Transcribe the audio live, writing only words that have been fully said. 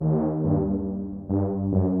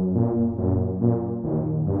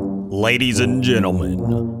Ladies and gentlemen,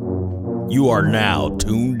 you are now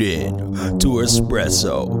tuned in to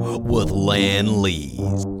Espress-O with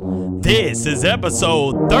Lanleeze. This is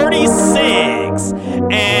episode 36,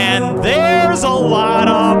 and there's a lot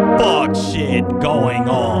of fuck shit going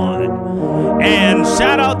on. And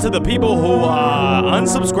shout out to the people who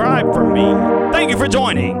unsubscribed from me. Thank you for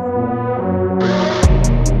joining.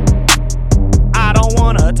 I don't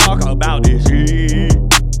wanna talk about this shit.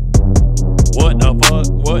 What the fuck?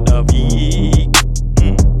 What the fuck?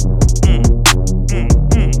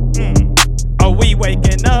 Are we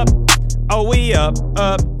waking up? Are we up?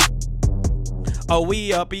 Are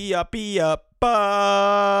we up?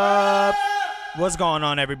 What's going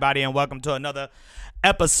on, everybody? And welcome to another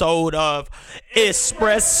episode of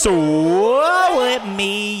Espress-O with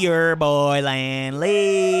me, your boy Lanleeze.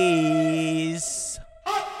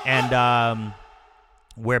 And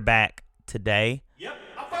we're back today.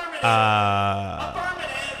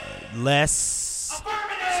 Less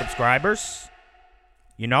subscribers,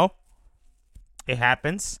 you know, it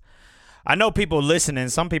happens. I know people listening,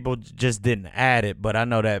 some people just didn't add it, but I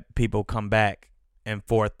know that people come back and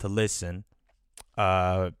forth to listen.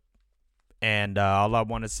 And all I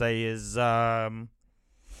want to say is this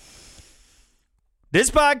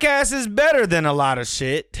podcast is better than a lot of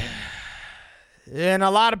shit. And a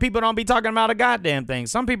lot of people don't be talking about a goddamn thing.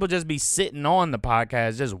 Some people just be sitting on the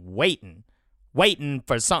podcast just waiting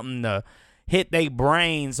for something to hit their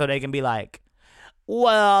brain so they can be like,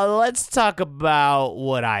 well, let's talk about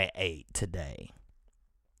what I ate today.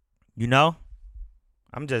 You know?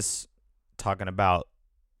 I'm just talking about,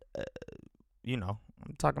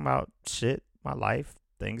 I'm talking about shit, my life,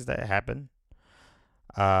 things that happen.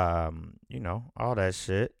 All that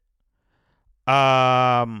shit.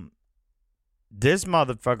 This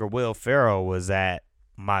motherfucker, Will Ferrell, was at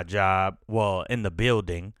my job, well, in the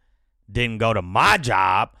building. Didn't go to my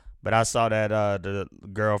job, but I saw that the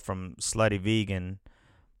girl from Slutty Vegan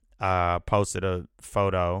posted a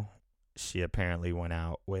photo. She apparently went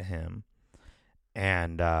out with him.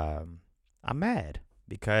 And I'm mad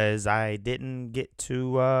because I didn't get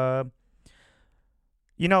to,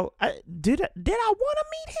 did I want to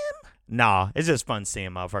meet him? Nah, it's just fun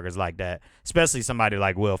seeing motherfuckers like that, especially somebody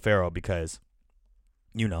like Will Ferrell because,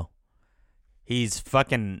 he's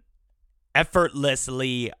fucking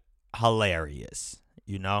effortlessly hilarious,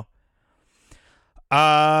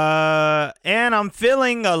 And I'm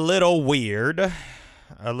feeling a little weird,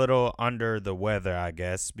 a little under the weather, I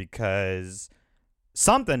guess, because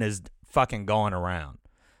something is fucking going around.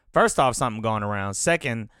 First off, something going around.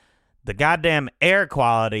 Second, the goddamn air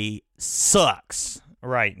quality sucks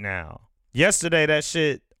right now. Yesterday, that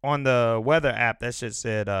shit on the weather app, that shit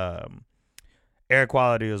said air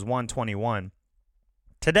quality was 121.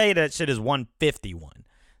 Today, that shit is 151.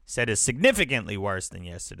 Said it's significantly worse than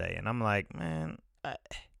yesterday. And I'm like, man, I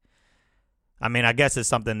guess it's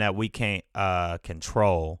something that we can't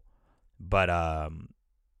control. But,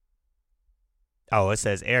 it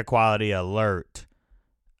says air quality alert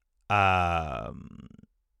till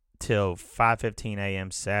 5:15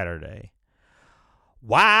 a.m. Saturday.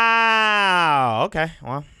 Wow. Okay,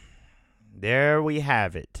 well, there we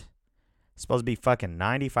have it. It's supposed to be fucking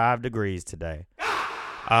 95 degrees today.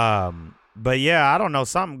 But yeah, I don't know,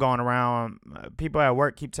 something going around. People at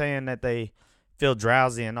work keep saying that they feel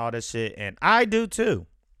drowsy and all this shit, and I do too.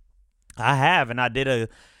 I have, and I did a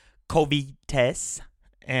COVID test,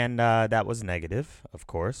 and that was negative, of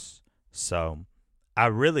course. So I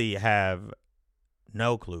really have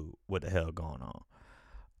no clue what the hell going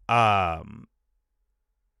on.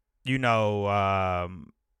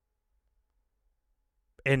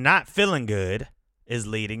 And not feeling good is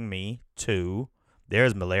leading me to,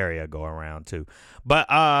 there's malaria going around too. But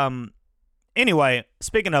anyway,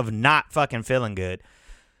 speaking of not fucking feeling good,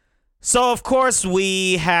 so of course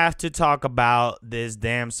we have to talk about this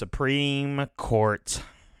damn Supreme Court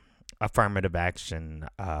affirmative action,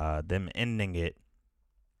 them ending it.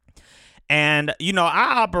 And,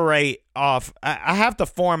 I operate off, I have to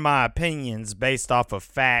form my opinions based off of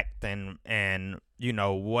fact and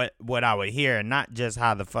what I would hear, and not just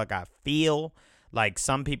how the fuck I feel, like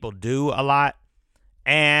some people do a lot.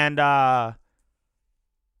 And,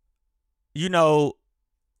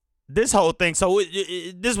 this whole thing, so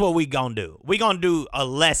this is what we gonna do. We gonna do a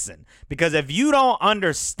lesson, because if you don't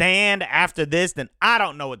understand after this, then I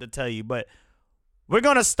don't know what to tell you. But we're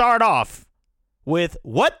gonna start off with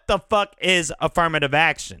what the fuck is affirmative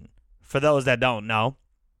action, for those that don't know.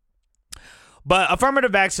 But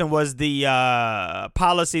affirmative action was the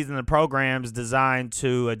policies and the programs designed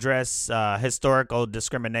to address historical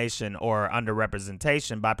discrimination or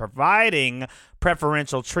underrepresentation by providing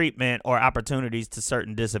preferential treatment or opportunities to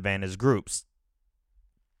certain disadvantaged groups,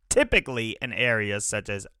 typically in areas such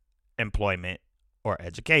as employment or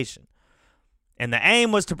education. And the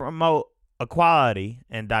aim was to promote equality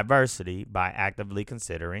and diversity by actively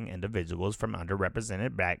considering individuals from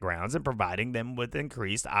underrepresented backgrounds and providing them with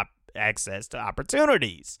increased access to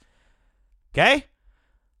opportunities. Okay?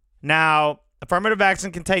 Now, affirmative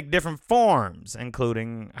action can take different forms,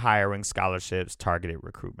 including hiring, scholarships, targeted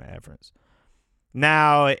recruitment efforts.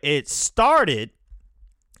 Now, it started,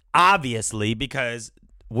 obviously, because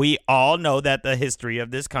we all know that the history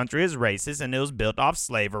of this country is racist and it was built off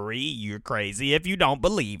slavery. You're crazy if you don't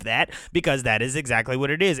believe that, because that is exactly what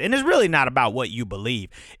it is. And it's really not about what you believe.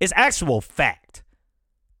 It's actual fact.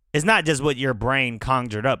 It's not just what your brain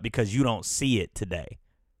conjured up because you don't see it today.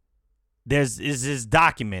 It's just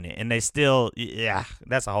documented, and they still,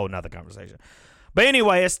 that's a whole nother conversation. But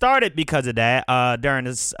anyway, it started because of that during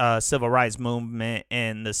this civil rights movement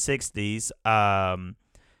in the 60s.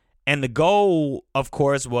 And the goal, of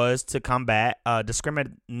course, was to combat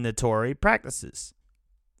discriminatory practices.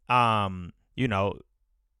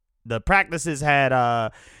 The practices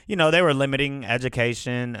had, they were limiting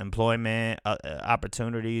education, employment,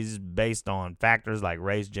 opportunities based on factors like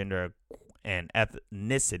race, gender, and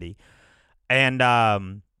ethnicity.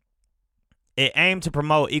 And it aimed to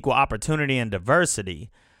promote equal opportunity and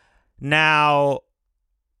diversity. Now,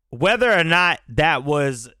 whether or not that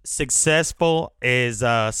was successful is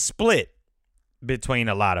split between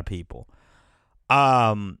a lot of people.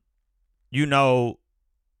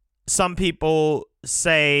 Some people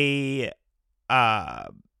say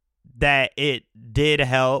that it did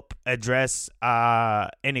help address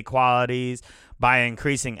inequalities by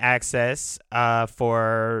increasing access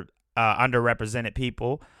for underrepresented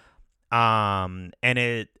people, and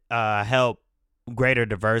it helped greater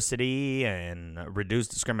diversity and reduce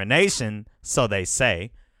discrimination, so they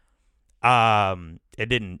say. It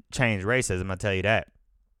didn't change racism, I'll tell you that.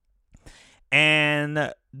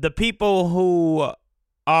 And the people who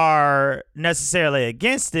are necessarily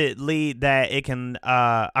against it argue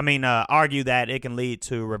that it can lead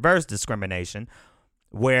to reverse discrimination,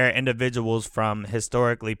 where individuals from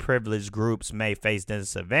historically privileged groups may face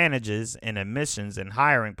disadvantages in admissions and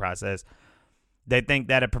hiring process. They think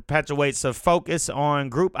that it perpetuates a focus on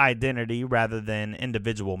group identity rather than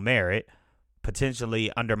individual merit,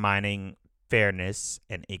 potentially undermining fairness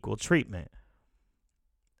and equal treatment.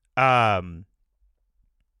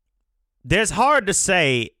 There's hard to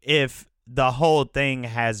say if the whole thing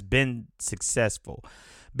has been successful,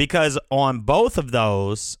 because on both of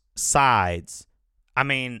those sides,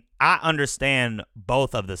 I understand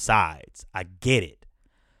both of the sides. I get it.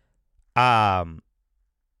 But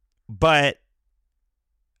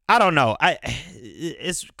I don't know.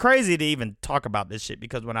 It's crazy to even talk about this shit,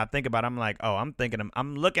 because when I think about it, I'm like, I'm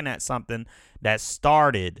looking at something that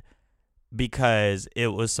started because it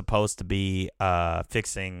was supposed to be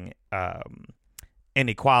fixing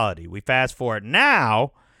inequality. We fast forward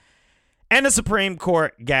now, and the Supreme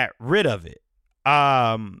Court got rid of it.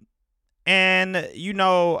 And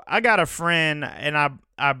I got a friend, and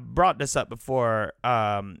I brought this up before,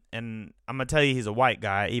 and I'm gonna tell you he's a white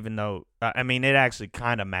guy, even though it actually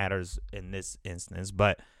kind of matters in this instance.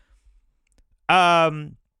 But I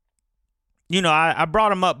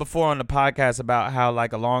brought him up before on the podcast about how,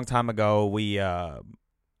 like, a long time ago we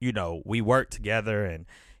worked together, and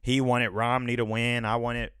he wanted Romney to win, I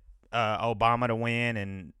wanted Obama to win,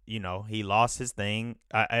 and he lost his thing.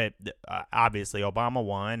 Obviously Obama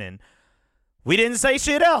won, and we didn't say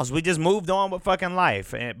shit else. We just moved on with fucking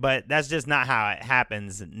life. But that's just not how it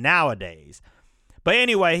happens nowadays. But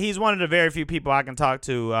anyway, he's one of the very few people I can talk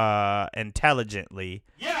to intelligently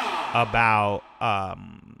about a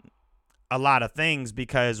lot of things,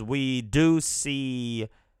 because we do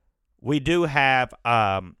have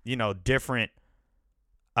different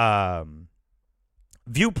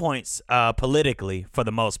viewpoints politically, for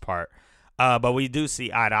the most part. But we do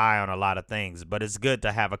see eye to eye on a lot of things. But it's good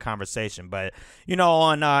to have a conversation. But,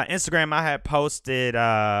 on Instagram, I had posted,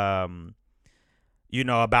 about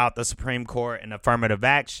the Supreme Court and affirmative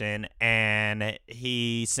action. And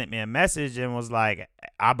he sent me a message and was like,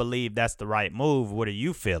 I believe that's the right move. What are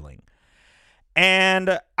you feeling?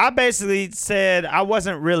 And I basically said I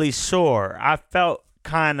wasn't really sure. I felt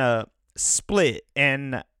kind of split.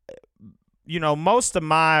 And, most of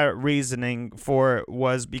my reasoning for it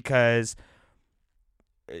was because,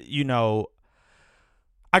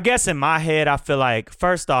 I guess in my head, I feel like,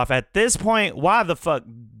 first off, at this point, why the fuck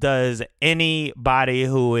does anybody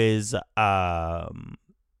who is a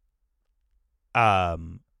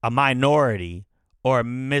minority or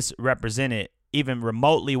misrepresented even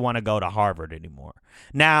remotely want to go to Harvard anymore?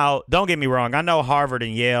 Now, don't get me wrong. I know Harvard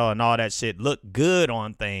and Yale and all that shit look good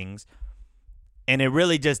on things, and it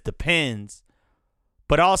really just depends.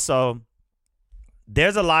 But also,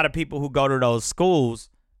 there's a lot of people who go to those schools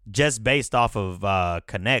just based off of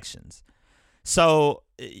connections. So,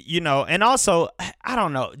 and also, I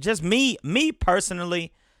don't know, just me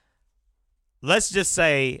personally, let's just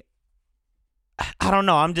say, I don't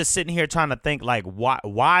know, I'm just sitting here trying to think, like,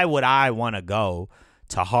 why would I want to go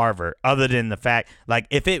to Harvard other than the fact, like,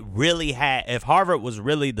 if Harvard was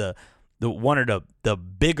really the one of the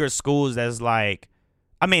bigger schools that's like,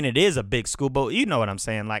 I mean, it is a big school, but you know what I'm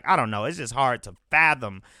saying? Like, I don't know. It's just hard to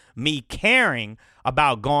fathom me caring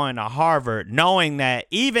about going to Harvard, knowing that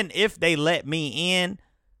even if they let me in,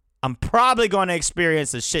 I'm probably going to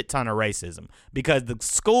experience a shit ton of racism because the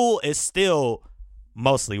school is still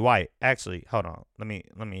mostly white. Actually, hold on. Let me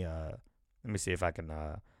see if I can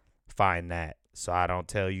find that so I don't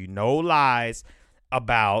tell you no lies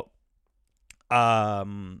about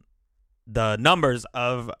the numbers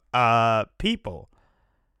of people.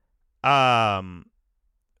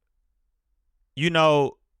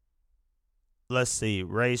 Let's see,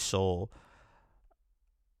 racial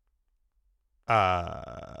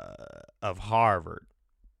of Harvard.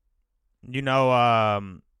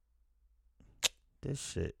 This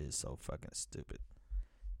shit is so fucking stupid.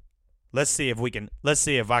 Let's see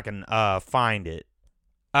if I can find it.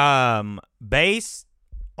 Based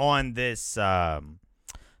on this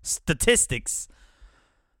statistics,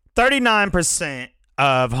 39%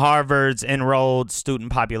 of Harvard's enrolled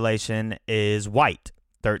student population is white,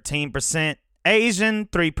 13% Asian,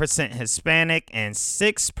 3% Hispanic, and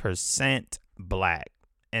 6% black.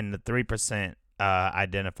 And the 3%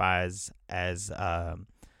 identifies as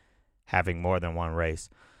having more than one race.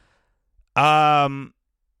 But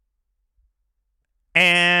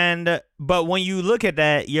when you look at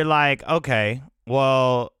that, you're like, okay,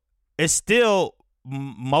 well, it's still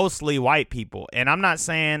mostly white people. And I'm not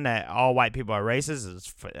saying that all white people are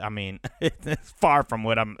racist. I mean, it's far from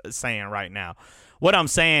what I'm saying right now. What I'm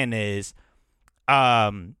saying is,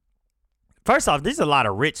 first off, there's a lot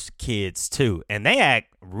of rich kids too, and they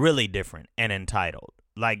act really different and entitled.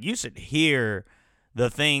 Like, you should hear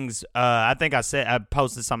the things. I think I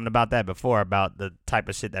posted something about that before, about the type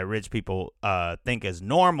of shit that rich people think is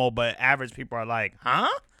normal, but average people are like, huh?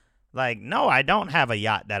 Like, no, I don't have a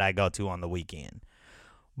yacht that I go to on the weekend.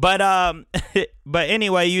 But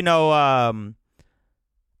anyway,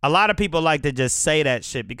 a lot of people like to just say that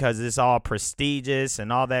shit because it's all prestigious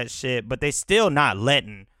and all that shit, but they still not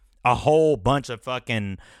letting a whole bunch of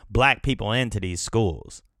fucking black people into these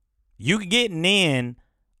schools. You getting in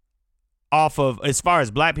off of, as far as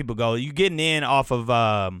black people go, you getting in off of,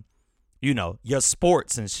 your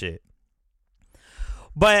sports and shit.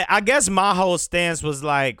 But I guess my whole stance was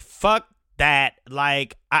like, fuck that.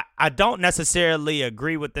 Like, I don't necessarily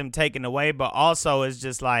agree with them taking away, but also it's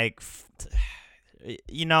just like,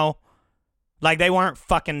 like they weren't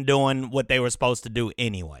fucking doing what they were supposed to do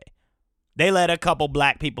anyway. They let a couple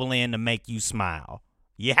black people in to make you smile.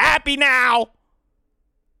 You happy now?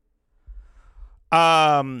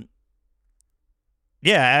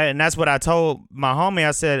 Yeah, and that's what I told my homie.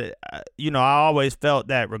 I said, I always felt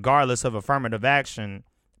that regardless of affirmative action,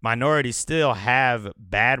 minorities still have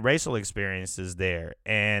bad racial experiences there.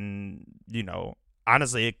 And,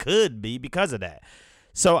 honestly, it could be because of that.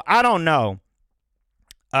 So I don't know.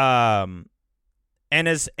 And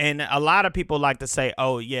a lot of people like to say,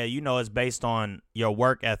 oh, yeah, it's based on your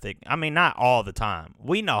work ethic. I mean, not all the time.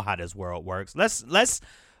 We know how this world works. Let's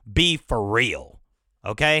be for real,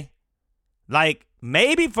 okay? Like,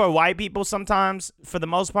 maybe for white people sometimes, for the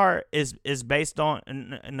most part, is based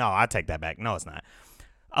on... No, I take that back. No, it's not.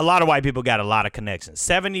 A lot of white people got a lot of connections.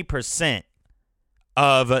 70%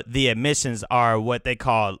 of the emissions are what they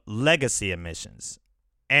call legacy emissions.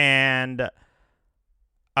 And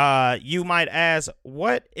you might ask,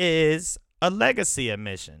 what is a legacy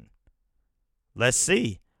emission? Let's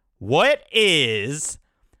see. What is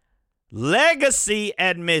legacy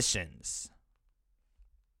admissions?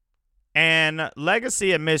 And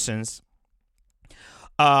legacy admissions,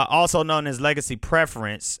 also known as legacy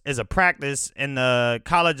preference, is a practice in the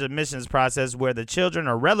college admissions process where the children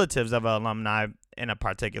or relatives of an alumni in a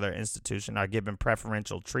particular institution are given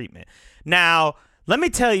preferential treatment. Now, let me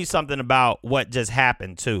tell you something about what just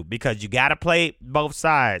happened, too, because you got to play both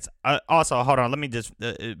sides. Also, hold on. Let me just,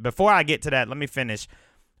 before I get to that, let me finish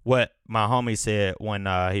what my homie said when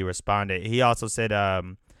he responded. He also said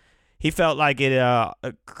he felt like it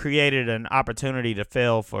created an opportunity to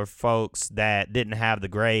fail for folks that didn't have the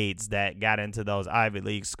grades that got into those Ivy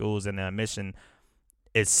League schools, and the admission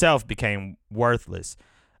itself became worthless.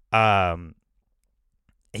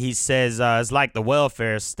 He says it's like the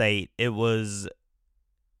welfare state. It was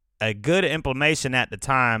a good implementation at the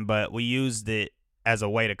time, but we used it as a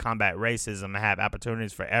way to combat racism and have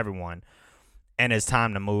opportunities for everyone, and it's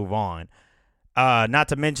time to move on. Not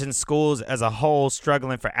to mention schools as a whole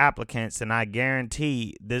struggling for applicants, and I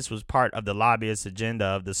guarantee this was part of the lobbyist agenda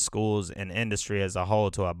of the schools and industry as a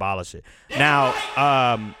whole to abolish it. Now,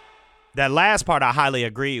 that last part I highly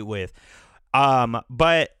agree with,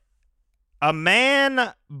 but a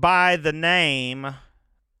man by the name,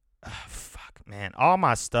 man, all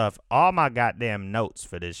my goddamn notes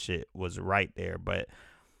for this shit was right there, but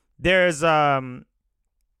there's a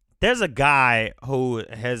guy who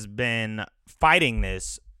has been fighting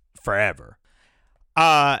this forever.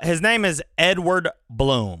 His name is Edward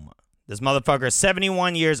Bloom. This motherfucker is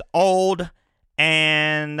 71 years old,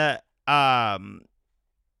 and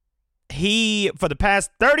he, for the past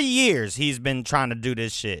 30 years, he's been trying to do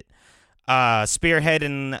this shit.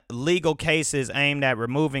 Spearheading legal cases aimed at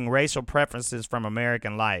removing racial preferences from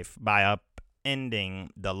American life by upending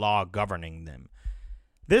the law governing them.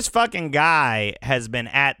 This fucking guy has been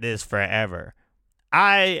at this forever.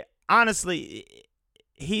 I honestly,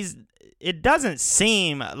 it doesn't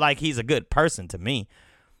seem like he's a good person to me.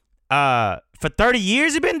 For 30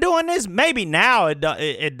 years he's been doing this. Maybe now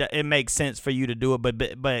it makes sense for you to do it,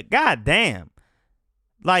 but goddamn.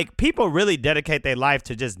 Like, people really dedicate their life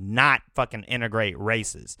to just not fucking integrate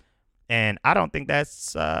races. And I don't think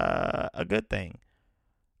that's a good thing.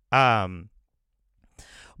 But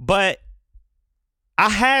I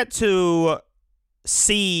had to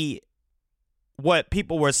see what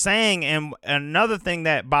people were saying. And another thing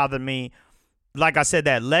that bothered me, like I said,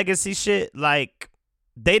 that legacy shit, like,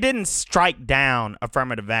 they didn't strike down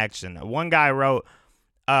affirmative action. One guy wrote,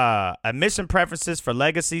 admission preferences for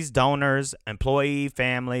legacies, donors, employee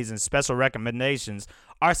families, and special recommendations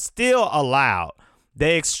are still allowed.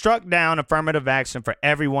 They struck down affirmative action for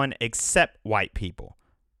everyone except white people.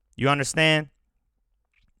 You understand?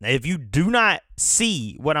 Now, if you do not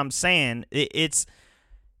see what I'm saying, it's,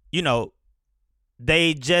 you know,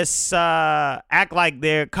 they just act like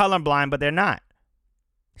they're colorblind, but they're not.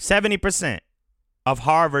 70% of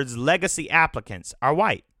Harvard's legacy applicants are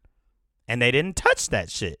white. And they didn't touch that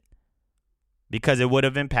shit because it would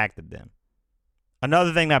have impacted them.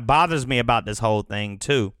 Another thing that bothers me about this whole thing,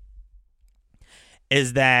 too,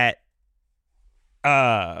 is that,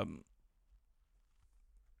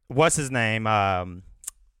 what's his name? What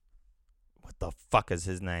the fuck is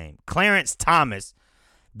his name? Clarence Thomas,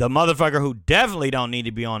 the motherfucker who definitely don't need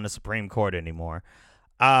to be on the Supreme Court anymore.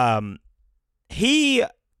 He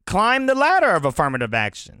climbed the ladder of affirmative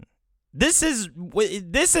action. This is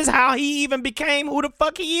how he even became who the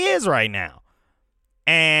fuck he is right now.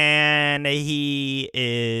 And he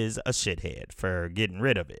is a shithead for getting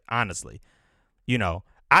rid of it, honestly. You know,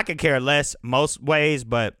 I could care less most ways,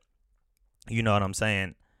 but you know what I'm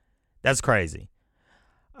saying? That's crazy.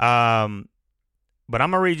 But I'm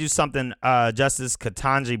going to read you something Justice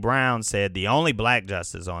Ketanji Brown said, the only black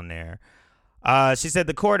justice on there. She said,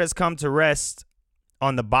 the court has come to rest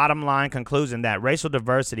on the bottom line conclusion that racial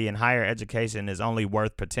diversity in higher education is only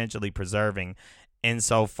worth potentially preserving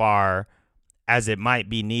insofar as it might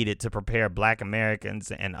be needed to prepare black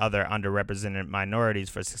Americans and other underrepresented minorities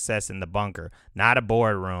for success in the bunker, not a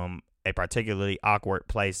boardroom, a particularly awkward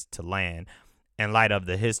place to land, in light of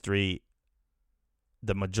the history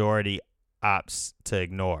the majority opts to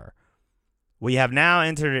ignore. We have now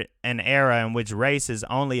entered an era in which race is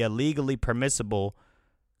only a legally permissible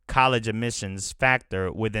college admissions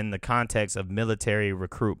factor within the context of military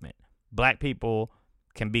recruitment. Black people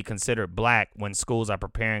can be considered black when schools are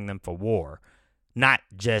preparing them for war, not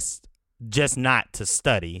just not to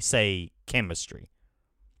study, say, chemistry.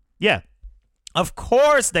 Yeah, of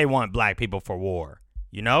course they want black people for war,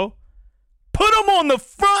 you know? Put them on the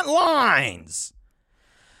front lines.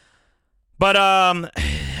 But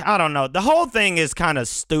I don't know. The whole thing is kind of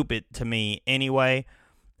stupid to me anyway.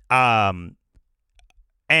 And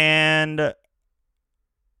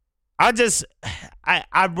I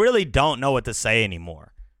really don't know what to say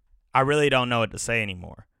anymore.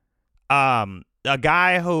 A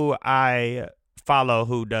guy who I follow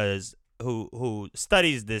who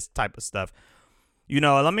studies this type of stuff, you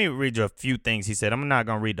know, let me read you a few things he said. I'm not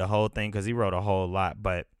going to read the whole thing because he wrote a whole lot,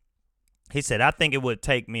 but he said, I think it would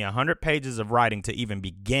take me 100 pages of writing to even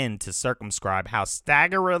begin to circumscribe how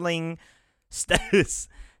staggeringly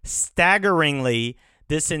Staggeringly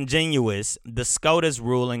disingenuous the SCOTUS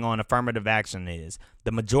ruling on affirmative action is.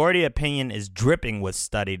 The majority opinion is dripping with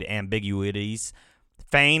studied ambiguities,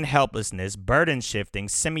 feigned helplessness, burden shifting,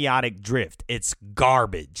 semiotic drift. It's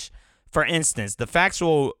garbage. For instance, the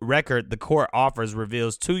factual record the court offers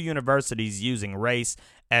reveals 2 universities using race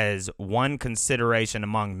as one consideration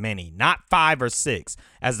among many, not 5 or 6,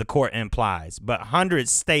 as the court implies, but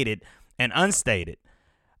hundreds stated and unstated.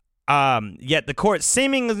 Yet the court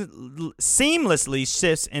seamlessly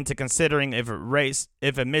shifts into considering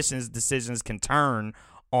if admissions decisions can turn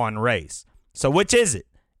on race. So which is it?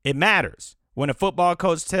 It matters. When a football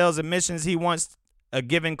coach tells admissions he wants a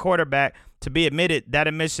given quarterback to be admitted, that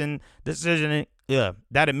admissions decision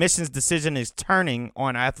is turning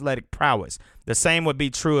on athletic prowess. The same would be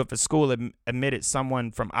true if a school admitted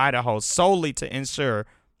someone from Idaho solely to ensure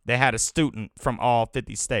they had a student from all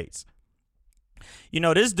 50 states. You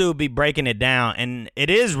know, this dude be breaking it down, and it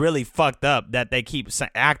is really fucked up that they keep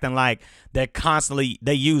acting like they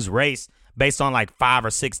use race based on like 5 or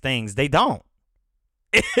 6 things. They don't.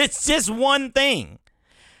 It's just one thing.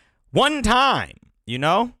 One time, you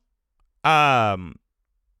know? But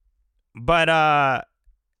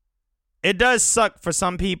it does suck for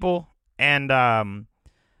some people, and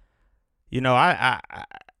you know,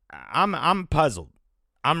 I'm puzzled.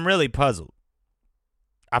 I'm really puzzled.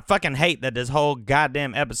 I fucking hate that this whole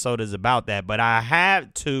goddamn episode is about that, but I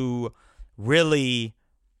had to really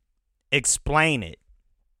explain it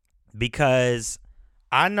because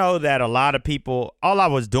I know that a lot of people, all I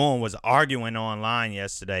was doing was arguing online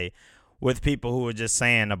yesterday with people who were just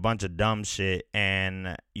saying a bunch of dumb shit,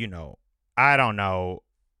 and, you know, I don't know.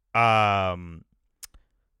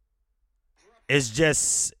 It's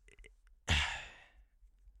just,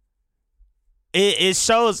 it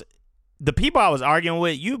shows the people I was arguing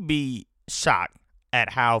with, you'd be shocked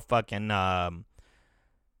at how fucking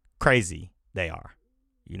crazy they are,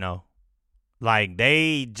 you know? Like,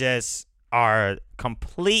 they just are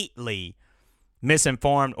completely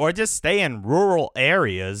misinformed or just stay in rural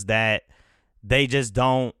areas that they just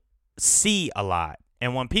don't see a lot.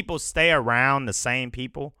 And when people stay around the same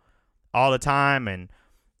people all the time and,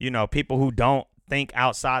 you know, people who don't think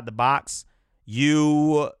outside the box,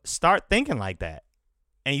 you start thinking like that.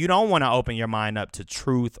 And you don't want to open your mind up to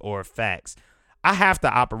truth or facts. I have to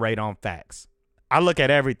operate on facts. I look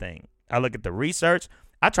at everything. I look at the research.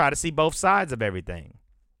 I try to see both sides of everything,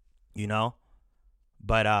 you know?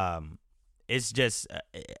 But it's just,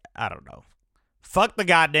 I don't know. Fuck the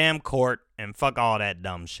goddamn court and fuck all that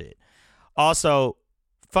dumb shit. Also,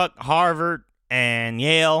 fuck Harvard and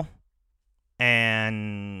Yale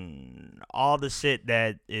and all the shit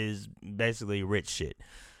that is basically rich shit.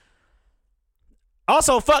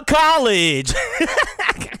 Also, fuck college.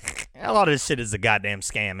 A lot of this shit is a goddamn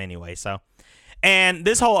scam anyway. So, and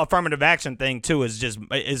this whole affirmative action thing too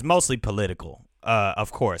is mostly political.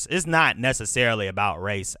 Of course, it's not necessarily about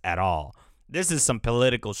race at all. This is some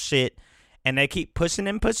political shit, and they keep pushing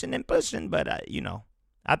and pushing and pushing. But you know,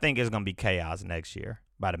 I think it's gonna be chaos next year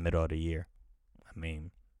by the middle of the year. I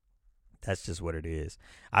mean, that's just what it is.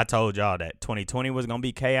 I told y'all that 2020 was gonna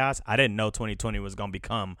be chaos. I didn't know 2020 was gonna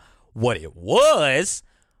become what it was,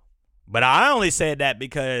 but I only said that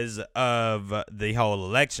because of the whole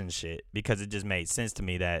election shit, because it just made sense to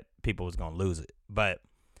me that people was gonna lose it. But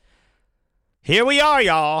here we are,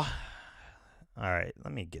 y'all. All right,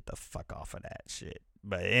 let me get the fuck off of that shit.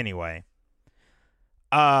 But anyway,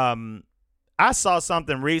 I saw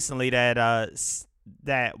something recently that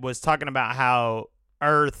was talking about how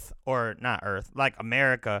like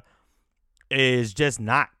America is just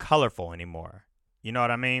not colorful anymore. You know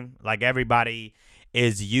what I mean? Like, everybody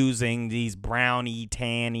is using these browny,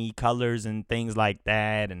 tanny colors and things like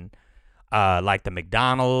that. And like the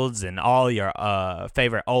McDonald's and all your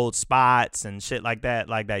favorite old spots and shit like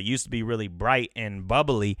that used to be really bright and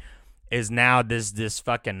bubbly, is now this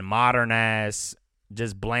fucking modern ass,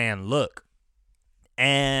 just bland look.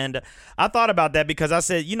 And I thought about that because I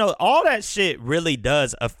said, you know, all that shit really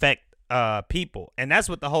does affect people. And that's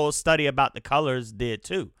what the whole study about the colors did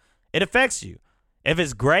too. It affects you. If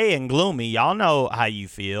it's gray and gloomy, y'all know how you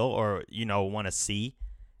feel or, you know, want to see.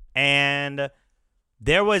 And I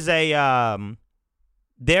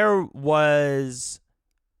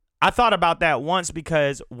thought about that once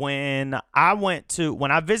because when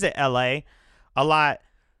I visit LA a lot,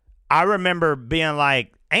 I remember being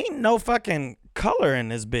like, ain't no fucking color in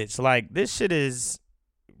this bitch. Like, this shit is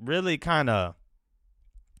really kind of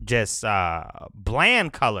just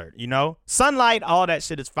bland colored, you know? Sunlight, all that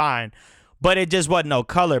shit is fine. but it just wasn't no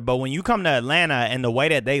color. But when you come to Atlanta and the way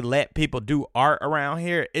that they let people do art around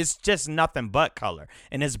here, it's just nothing but color,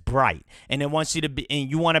 and it's bright, and it wants you to be, and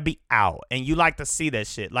you want to be out, and you like to see that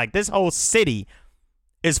shit. Like, this whole city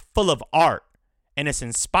is full of art, and it's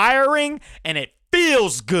inspiring, and it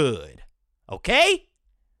feels good. Okay?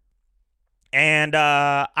 And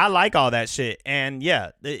I like all that shit. And yeah,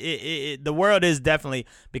 the world is definitely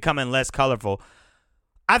becoming less colorful.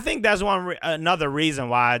 I think that's another reason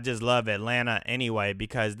why I just love Atlanta anyway,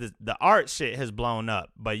 because the art shit has blown up.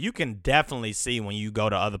 But you can definitely see when you go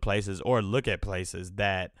to other places or look at places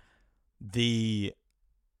that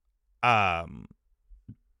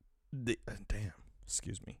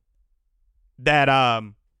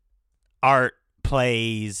that art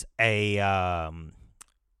plays a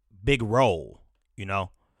big role, you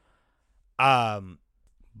know.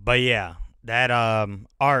 But yeah, that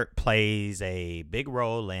art plays a big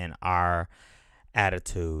role in our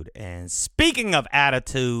attitude. And speaking of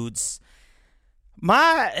attitudes,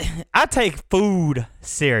 I take food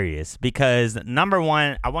serious because, number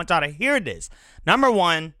one, I want y'all to hear this. Number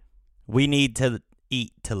one, we need to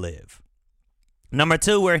eat to live. Number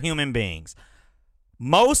two, we're human beings.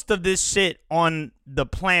 Most of this shit on the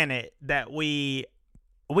planet that we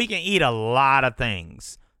can eat a lot of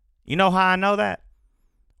things. You know how I know that?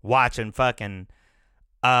 Watching fucking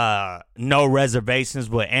No Reservations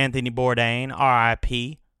with Anthony Bourdain,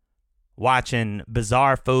 R.I.P. Watching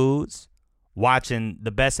Bizarre Foods. Watching the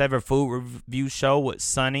Best Ever Food Review Show with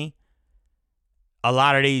Sonny. A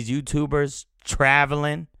lot of these YouTubers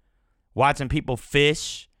traveling. Watching people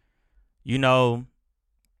fish. You know.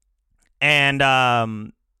 And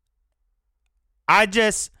I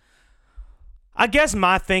guess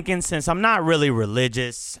my thinking, since I'm not really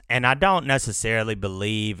religious and I don't necessarily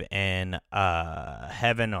believe in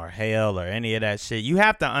heaven or hell or any of that shit, you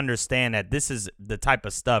have to understand that this is the type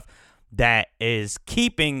of stuff that is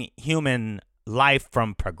keeping human life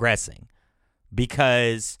from progressing,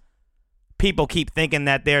 because people keep thinking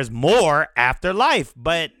that there's more after life.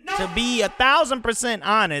 But to be 1,000%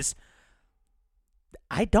 honest,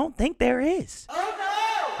 I don't think there is. Oh,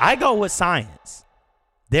 no! I go with science.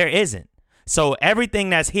 There isn't. So everything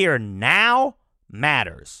that's here now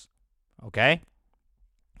matters. Okay?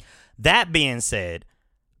 That being said,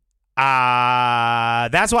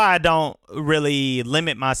 that's why I don't really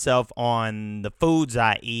limit myself on the foods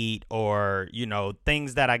I eat, or, you know,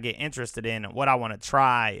 things that I get interested in and what I want to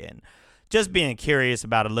try, and just being curious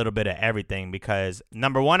about a little bit of everything. Because,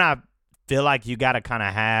 number one, I feel like you got to kind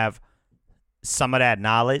of have some of that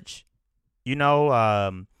knowledge, you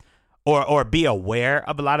know, or be aware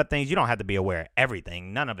of a lot of things. You don't have to be aware of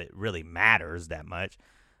everything. None of it really matters that much.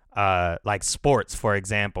 Like sports, for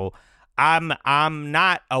example. I'm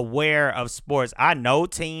not aware of sports. I know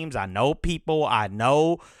teams. I know people. I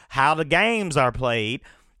know how the games are played.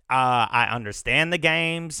 I understand the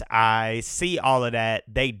games. I see all of that.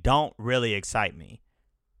 They don't really excite me.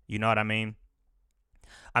 You know what I mean?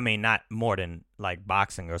 I mean, not more than like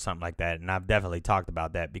boxing or something like that. And I've definitely talked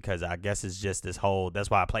about that, because I guess it's just this whole, that's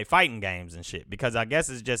why I play fighting games and shit, because I guess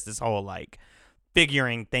it's just this whole like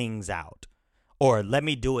figuring things out, or let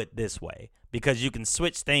me do it this way, because you can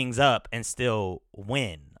switch things up and still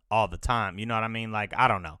win all the time. You know what I mean? Like, I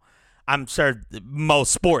don't know. I'm sure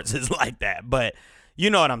most sports is like that, but you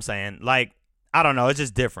know what I'm saying? Like, I don't know. It's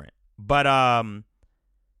just different. But,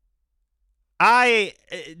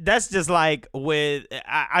 that's just like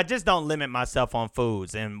I just don't limit myself on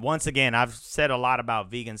foods. And once again, I've said a lot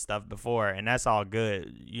about vegan stuff before, and that's all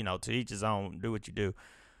good. You know, to each his own, do what you do.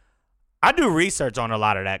 I do research on a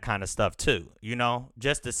lot of that kind of stuff too, you know,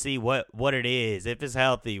 just to see what it is, if it's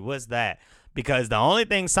healthy, what's that. Because the only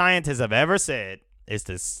thing scientists have ever said is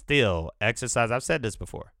to still exercise. I've said this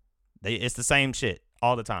before. It's the same shit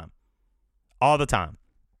all the time. All the time.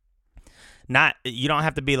 Not, you don't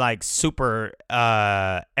have to be like super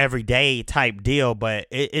everyday type deal, but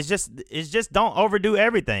it's just don't overdo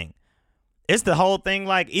everything. It's the whole thing,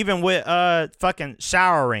 like even with fucking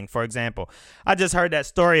showering, for example. I just heard that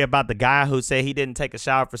story about the guy who said he didn't take a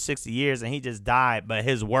shower for 60 years and he just died, but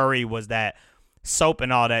his worry was that soap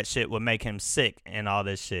and all that shit would make him sick and all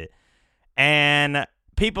this shit. And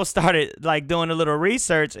people started like doing a little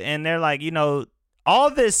research, and they're like, you know, all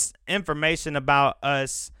this information about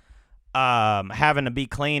us having to be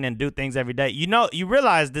clean and do things every day. You know, you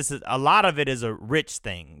realize this is a lot of it is a rich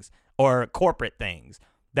things or corporate things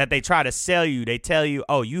that they try to sell you. They tell you,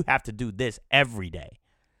 oh, you have to do this every day.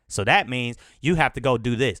 So that means you have to go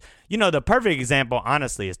do this. You know, the perfect example,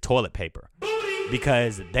 honestly, is toilet paper,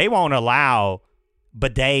 because they won't allow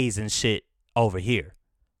bidets and shit over here,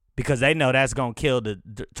 because they know that's going to kill the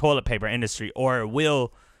toilet paper industry, or it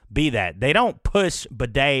will be that. They don't push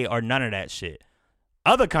bidet or none of that shit.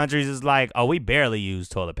 Other countries is like, oh, we barely use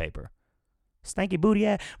toilet paper. Stanky booty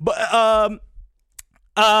ass. But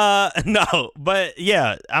no, but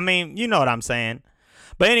yeah, I mean, you know what I'm saying.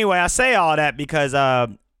 But anyway, I say all that because I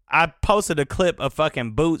posted a clip of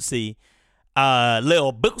fucking Bootsy,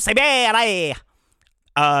 little Bootsy baby,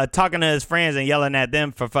 talking to his friends and yelling at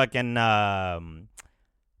them for fucking not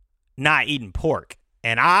eating pork.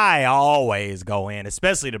 And I always go in,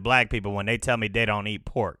 especially to black people, when they tell me they don't eat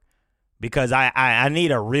pork, because I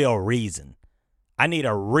need a real reason. I need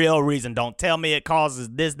a real reason. Don't tell me it causes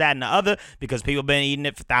this, that, and the other, because people been eating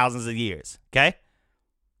it for thousands of years. Okay?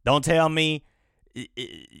 Don't tell me.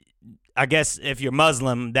 I guess if you're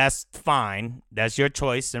Muslim, that's fine. That's your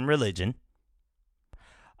choice and religion.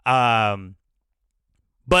 But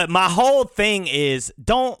my whole thing is,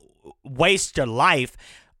 don't waste your life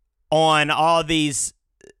on all these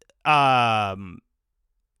boundaries,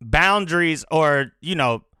 or, you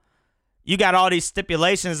know, you got all these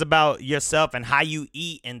stipulations about yourself and how you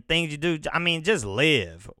eat and things you do. I mean, just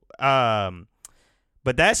live. But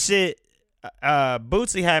that shit,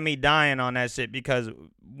 Bootsy had me dying on that shit, because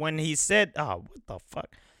when he said, oh, what the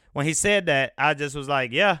fuck? When he said that, I just was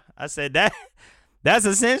like, yeah. I said, that's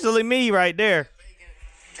essentially me right there.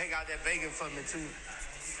 Take out that bacon for me, too.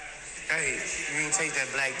 Hey, you ain't take that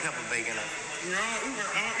black pepper bacon out. No,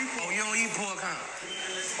 oh, you don't eat pork, huh?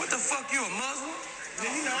 What the fuck, you a Muslim?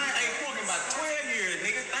 You know, I ain't pork in about 12 years,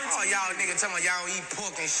 nigga. 13. Oh, y'all nigga talking about y'all don't eat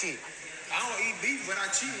pork and shit. I don't eat beef, but I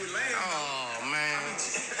cheat with lamb. Oh, man.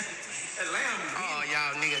 That lamb is beef. Oh,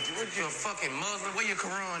 y'all nigga, what you a fucking Muslim? Where your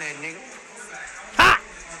Quran at, nigga? Ha!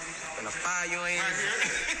 Gonna fire your ass.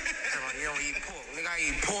 Right. You don't eat pork. Nigga, I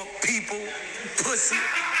eat pork, people, pussy,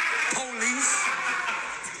 police.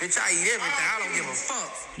 Bitch, I eat everything. I don't give a fuck.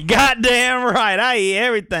 Goddamn right. I eat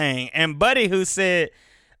everything. And Buddy, who said,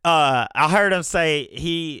 I heard him say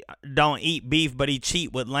he don't eat beef, but he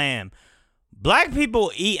cheat with lamb. Black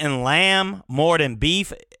people eating lamb more than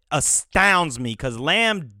beef astounds me, because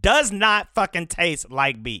lamb does not fucking taste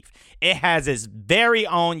like beef. It has its very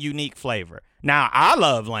own unique flavor. Now, I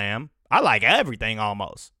love lamb. I like everything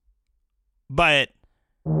almost. But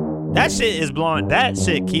that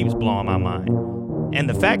shit keeps blowing my mind. And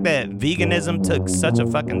the fact that veganism took such a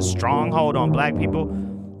fucking stronghold on black people,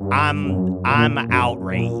 I'm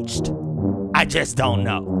outraged. I just don't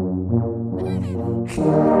know.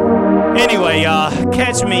 Anyway, y'all,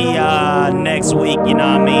 catch me next week, you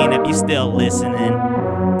know what I mean, if you're still listening,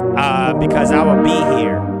 because I will be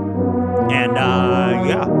here. And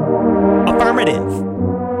yeah.